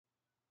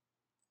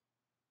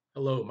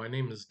Hello, my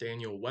name is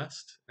Daniel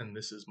West, and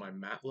this is my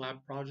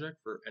Matlab project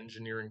for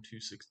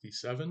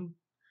ENGR267.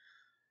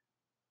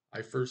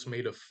 I first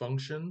made a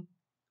function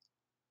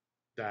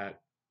that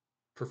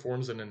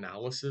performs an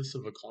analysis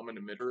of a common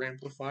emitter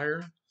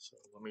amplifier. So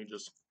let me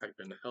just type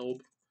in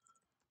help,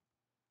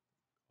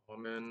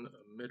 common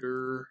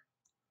emitter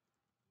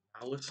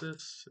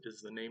analysis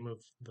is the name of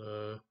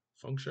the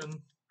function.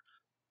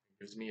 It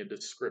gives me a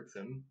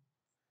description.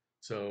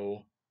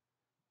 So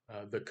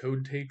the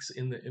code takes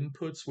in the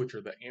inputs, which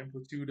are the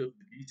amplitude of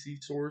the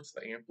DC source,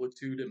 the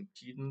amplitude,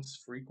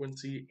 impedance,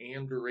 frequency,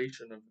 and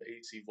duration of the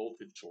AC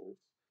voltage source.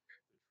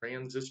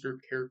 Transistor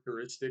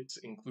characteristics,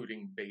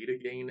 including beta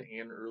gain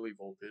and early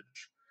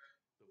voltage.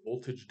 The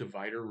voltage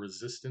divider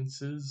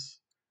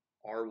resistances,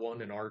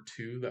 R1 and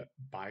R2, that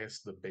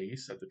bias the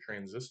base at the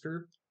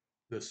transistor.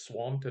 The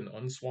swamped and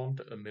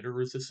unswamped emitter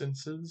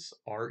resistances,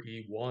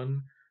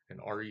 RE1 and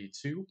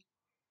RE2,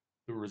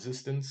 the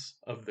resistance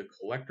of the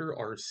collector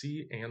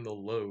RC and the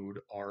load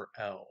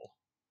RL.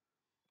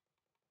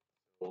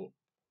 So in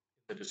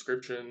the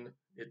description,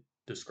 it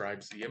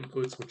describes the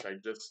inputs, which I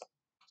just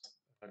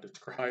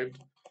described,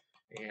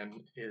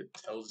 and it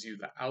tells you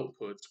the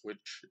outputs,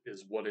 which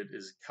is what it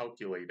is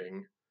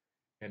calculating.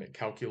 And it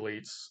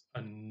calculates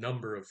a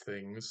number of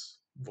things: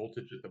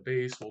 voltage at the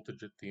base,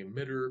 voltage at the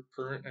emitter,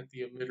 current at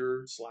the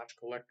emitter slash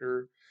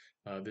collector.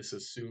 This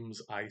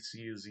assumes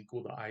IC is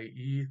equal to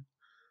IE,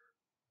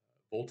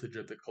 voltage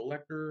at the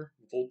collector,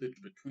 voltage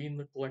between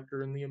the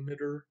collector and the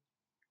emitter,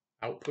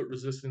 output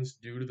resistance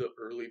due to the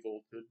early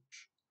voltage,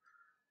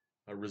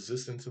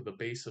 resistance of the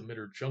base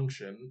emitter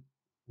junction,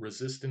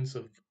 resistance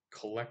of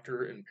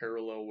collector in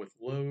parallel with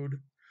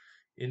load,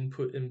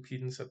 input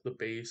impedance at the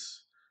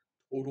base,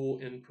 total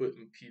input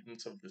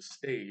impedance of the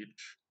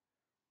stage,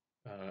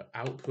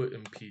 output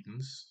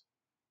impedance,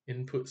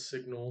 input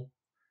signal,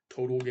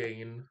 total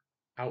gain,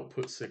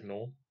 output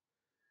signal,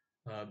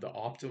 the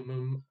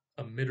optimum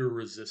emitter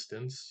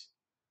resistance,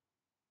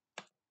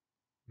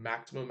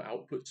 maximum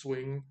output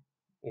swing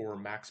or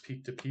max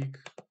peak to peak,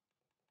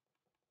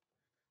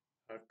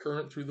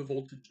 current through the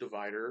voltage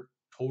divider,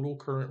 total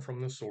current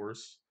from the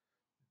source,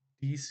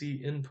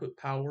 DC input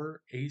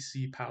power,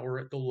 AC power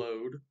at the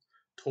load,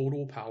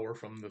 total power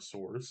from the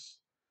source,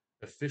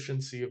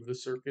 efficiency of the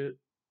circuit,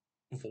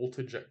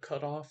 voltage at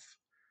cutoff,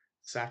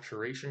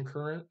 saturation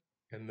current,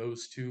 and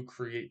those two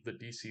create the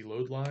DC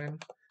load line,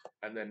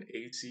 and then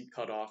AC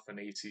cutoff and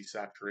AC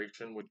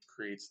saturation, which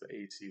creates the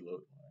AC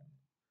load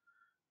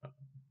line.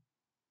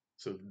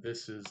 So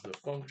this is the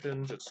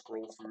function. Just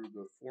scroll through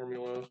the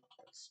formula.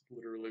 That's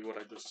literally what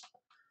I just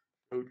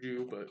showed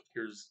you, but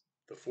here's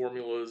the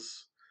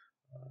formulas.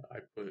 I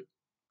put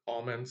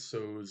comments so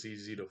it was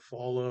easy to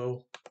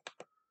follow.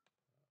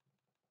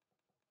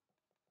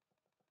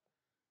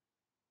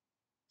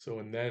 So,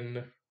 and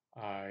then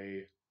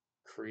I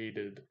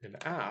created an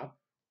app,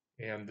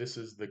 and this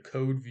is the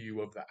code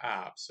view of the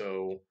app.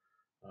 So,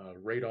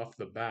 right off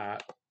the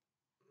bat,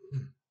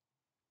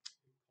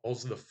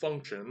 calls the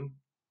function,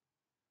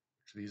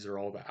 which these are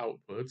all the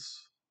outputs.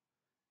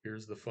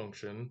 Here's the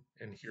function,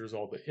 and here's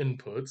all the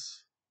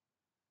inputs.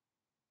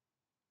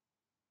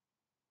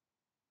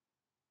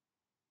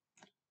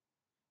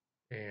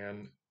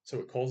 And so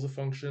it calls the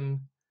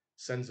function,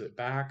 sends it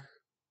back.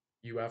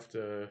 You have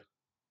to,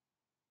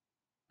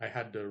 I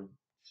had to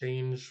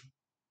change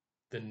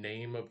the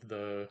name of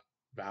the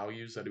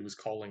values that it was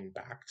calling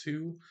back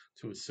to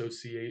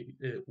associate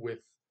it with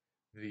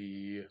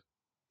the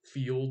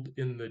field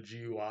in the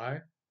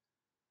GUI.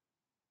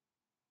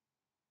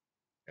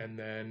 And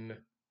then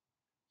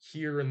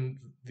here in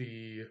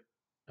the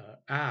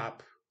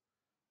app,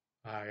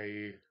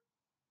 I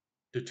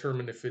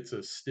determine if it's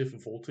a stiff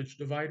voltage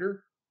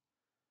divider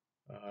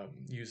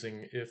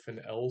using if and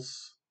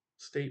else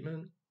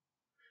statement.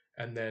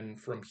 And then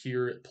from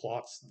here, it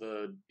plots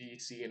the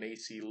DC and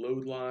AC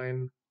load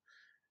line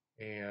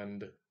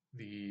and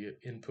the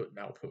input and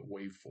output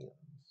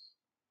waveforms.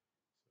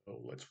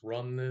 So let's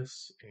run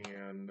this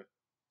and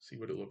see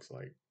what it looks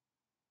like.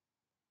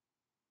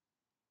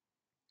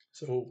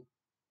 So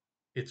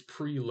it's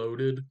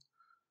preloaded.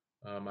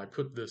 I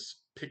put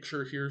this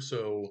picture here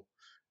so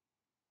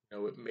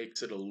it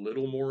makes it a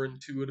little more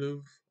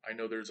intuitive. I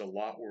know there's a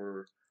lot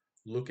we're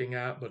looking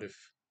at, but if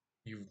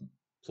you've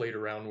played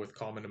around with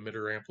common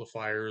emitter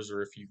amplifiers,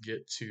 or if you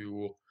get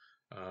to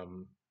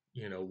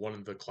one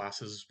of the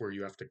classes where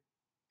you have to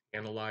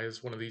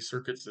analyze one of these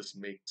circuits, this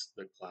makes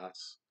the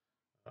class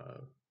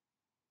uh,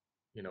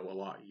 a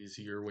lot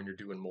easier when you're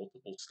doing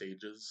multiple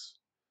stages.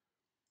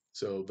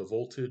 So the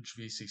voltage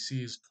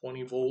VCC is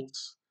 20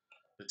 volts.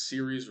 The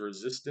series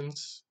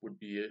resistance would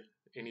be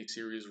any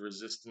series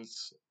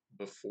resistance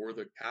before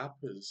the cap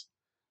is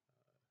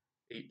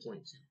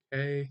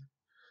 8.2K.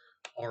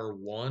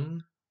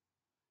 R1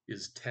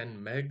 is 10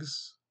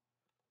 megs.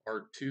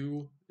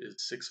 R2 is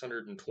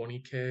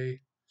 620K.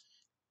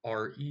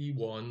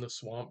 RE1, the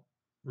swamp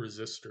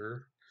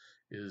resistor,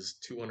 is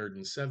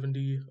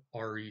 270.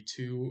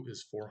 RE2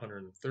 is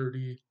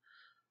 430.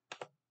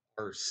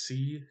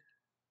 RC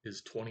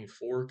is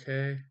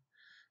 24K.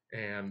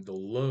 And the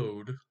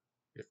load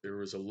if there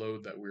was a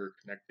load that we were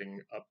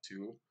connecting up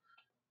to,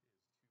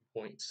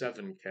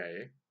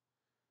 0.7K.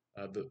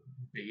 The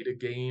beta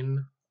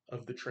gain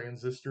of the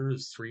transistor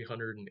is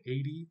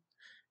 380,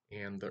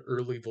 and the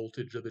early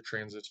voltage of the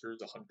transistor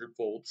is 100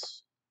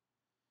 volts.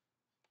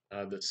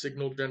 The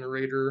signal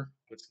generator,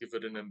 let's give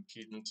it an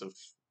impedance of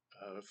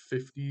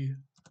 50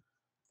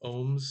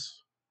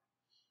 ohms.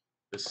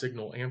 The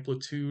signal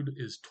amplitude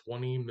is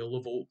 20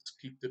 millivolts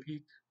peak to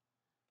peak.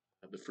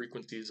 The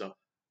frequency is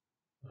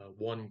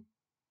 1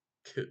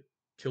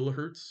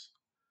 kilohertz,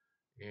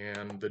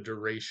 and the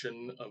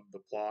duration of the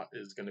plot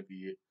is going to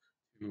be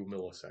 2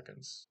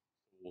 milliseconds.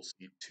 We'll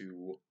see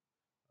 2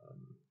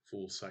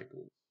 full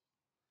cycles.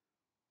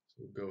 So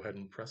we'll go ahead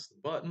and press the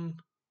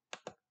button,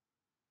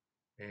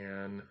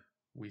 and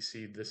we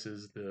see this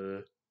is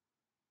the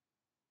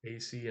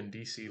AC and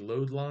DC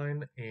load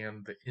line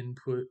and the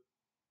input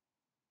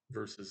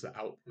versus the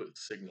output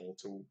signal.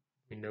 So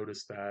we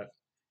notice that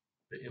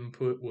the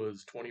input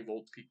was 20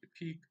 volts peak to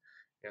peak,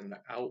 and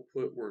the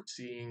output we're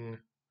seeing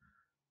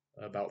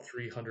about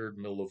 300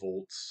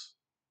 millivolts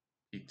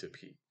peak to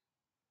peak.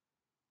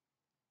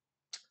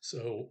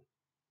 So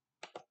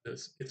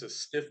it's a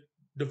stiff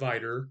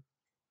divider.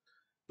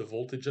 The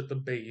voltage at the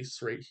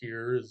base right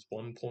here is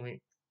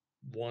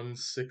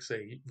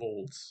 1.168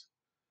 volts.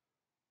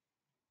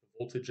 The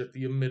voltage at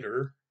the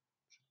emitter,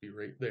 should be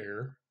right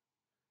there,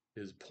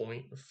 is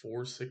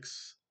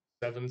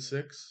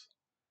 0.4676.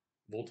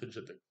 Voltage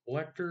at the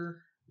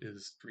collector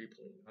is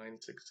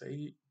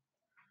 3.968.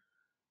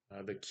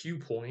 The Q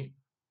point,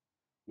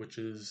 which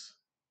is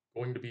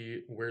going to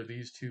be where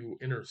these two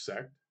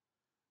intersect,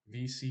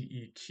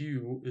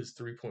 VCEQ is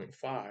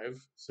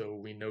 3.5. So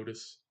we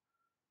notice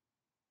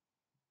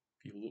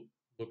if you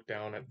look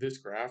down at this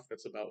graph,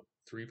 that's about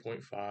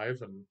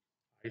 3.5, and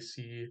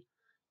ICEQ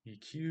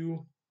is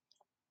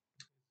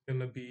going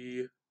to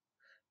be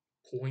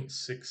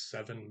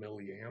 0.67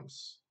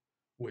 milliamps,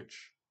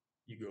 which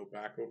you go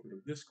back over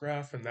to this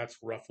graph, and that's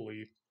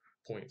roughly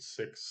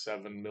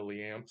 0.67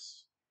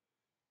 milliamps.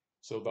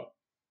 So the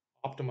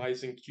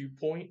optimizing Q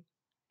point,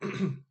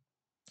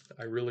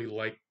 I really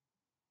like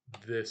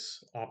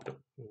this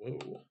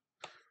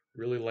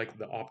really like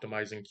the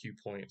optimizing Q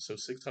point. So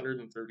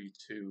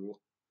 632.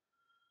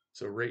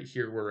 So right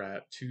here we're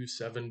at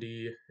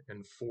 270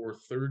 and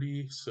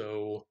 430.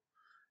 So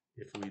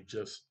if we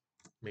just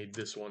made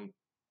this one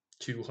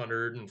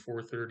 200 and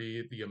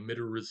 430, the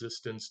emitter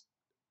resistance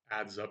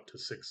adds up to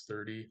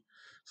 630.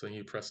 So then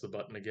you press the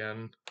button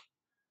again.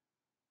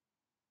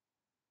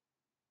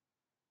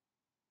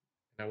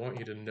 And I want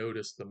you to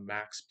notice the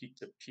max peak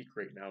to peak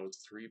right now is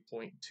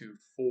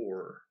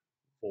 3.24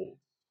 volts.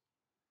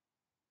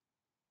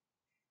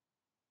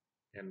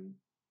 And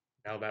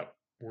now that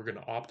we're going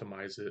to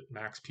optimize it,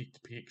 max peak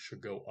to peak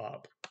should go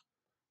up.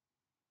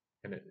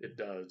 And it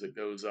does. It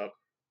goes up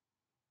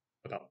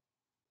about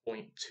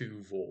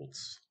 0.2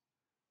 volts.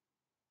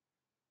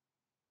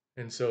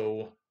 And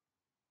so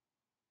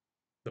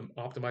the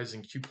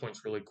optimizing Q point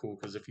is really cool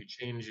because if you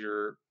change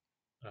your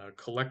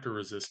collector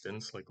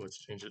resistance, like let's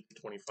change it to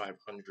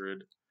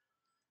 2500,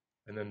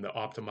 and then the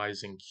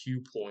optimizing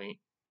Q point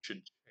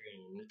should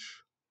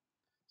change.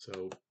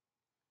 So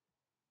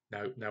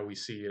now we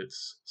see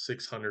it's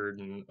 600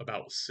 and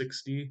about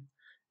 60,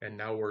 and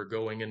now we're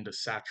going into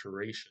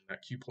saturation.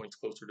 That Q point's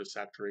closer to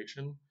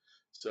saturation.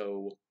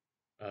 So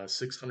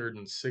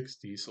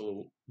 660,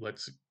 so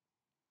let's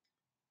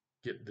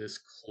get this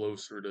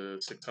closer to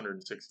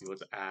 660.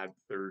 Let's add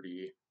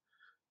 30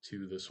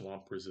 to the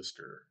swamp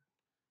resistor.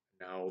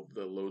 Now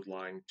the load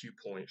line Q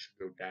point should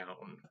go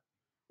down,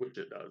 which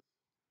it does.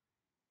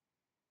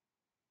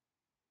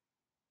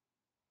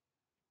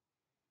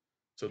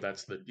 So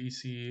that's the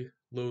DC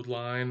load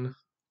line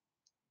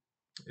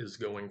is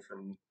going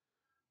from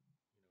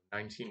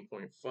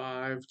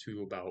 19.5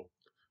 to about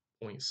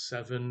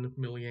 0.7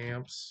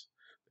 milliamps.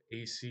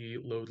 The AC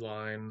load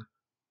line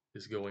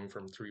is going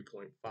from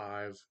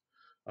 3.5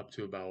 up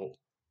to about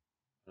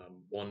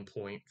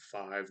 1.5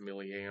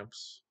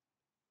 milliamps.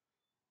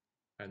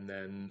 And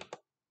then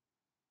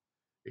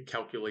it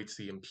calculates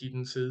the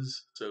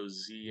impedances. So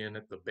Z in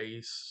at the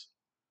base,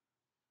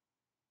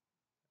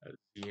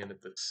 Z in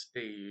at the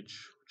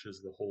stage, which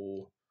is the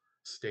whole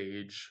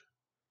stage.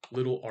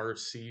 Little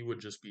RC would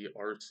just be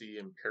RC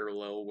in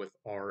parallel with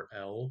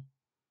RL.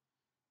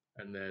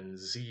 And then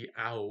Z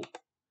out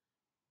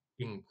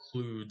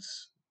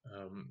includes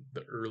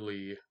the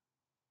early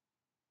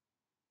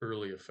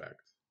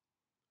effect.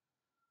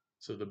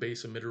 So the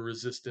base emitter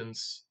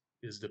resistance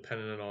is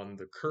dependent on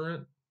the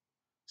current.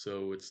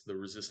 So it's the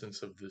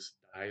resistance of this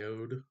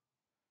diode.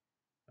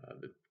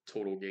 The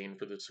total gain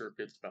for the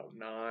circuit's about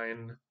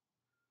 9.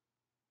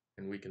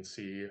 And we can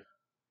see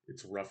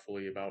it's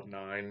roughly about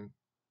 9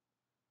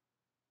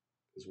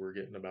 because we're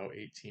getting about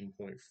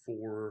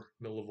 18.4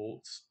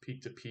 millivolts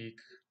peak to peak.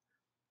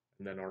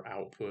 And then our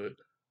output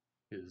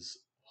is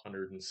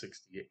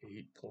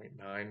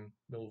 168.9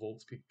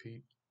 millivolts peak to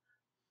peak.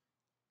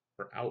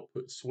 Our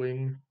output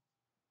swing,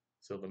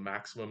 so the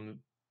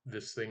maximum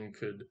this thing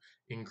could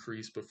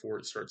increase before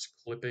it starts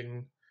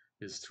clipping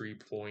is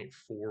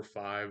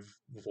 3.45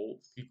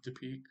 volts peak to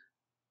peak.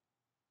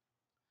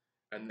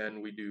 And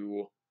then we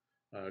do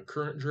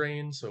current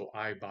drain, so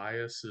I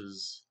bias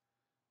is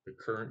the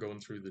current going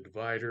through the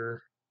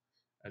divider,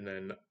 and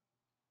then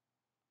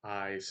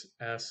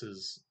IS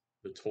is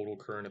the total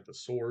current at the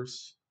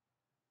source,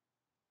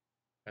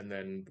 and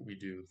then we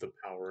do the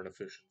power and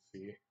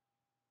efficiency.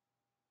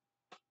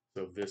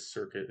 So this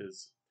circuit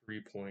is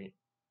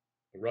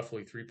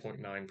roughly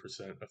 3.9%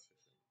 efficient.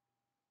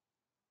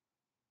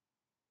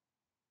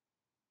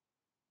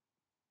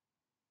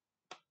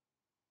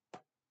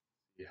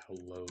 See how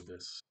low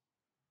this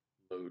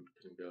load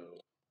can go.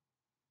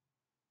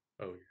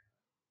 Oh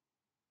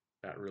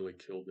yeah, that really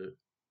killed it.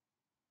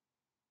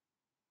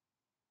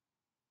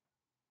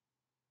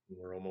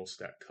 We're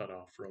almost at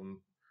cutoff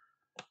from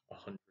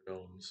 100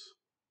 ohms.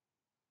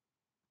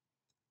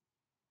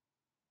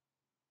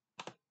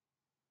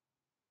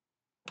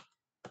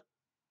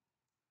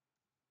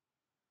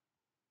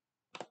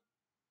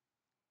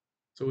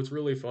 So it's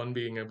really fun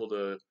being able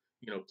to,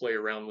 play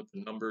around with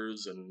the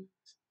numbers and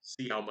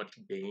see how much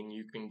gain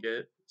you can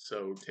get.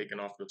 So taking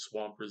off the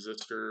swamp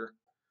resistor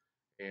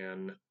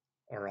and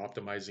our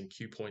optimizing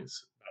Q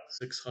points about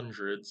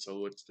 600. So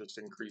let's just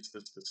increase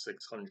this to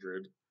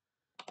 600.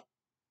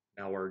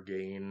 Now our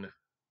gain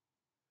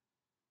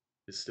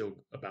is still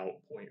about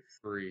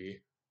 0.3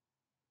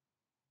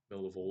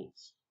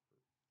 millivolts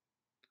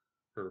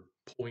or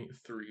 0.3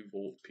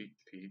 volt peak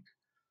to peak,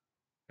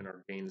 and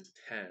our gain is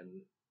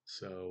 10.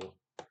 So,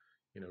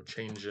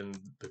 changing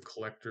the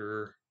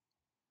collector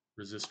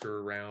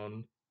resistor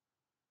around.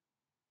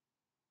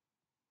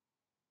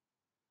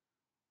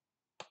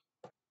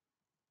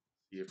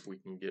 See if we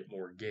can get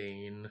more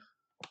gain.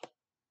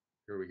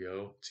 Here we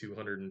go,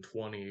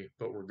 220,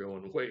 but we're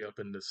going way up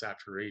into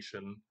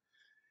saturation,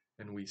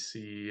 and we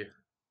see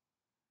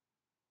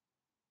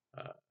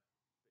uh,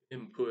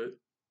 input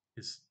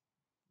is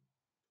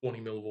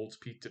 20 millivolts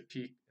peak to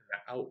peak, and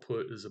the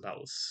output is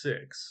about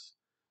 6.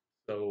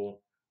 So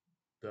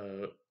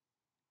the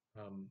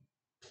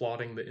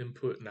plotting the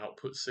input and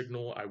output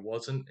signal, I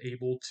wasn't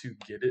able to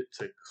get it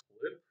to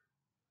clip,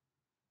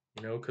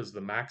 because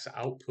the max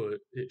output,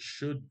 it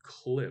should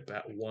clip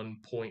at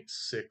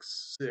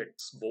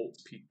 1.66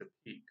 volts peak to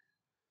peak.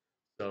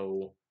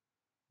 So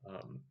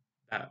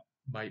that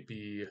might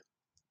be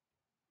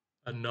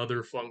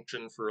another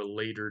function for a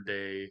later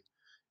day,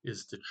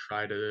 is to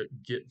try to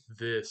get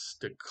this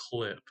to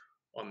clip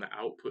on the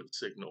output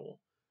signal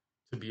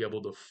to be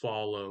able to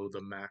follow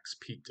the max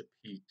peak to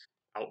peak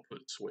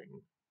output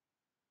swing.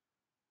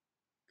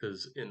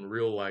 Because in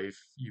real life,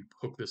 you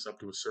hook this up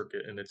to a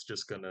circuit and it's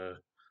just gonna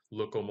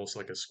look almost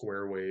like a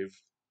square wave.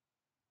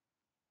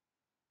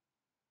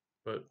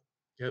 But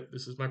yeah,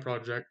 this is my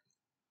project.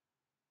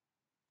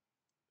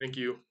 Thank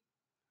you. Have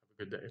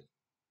a good day.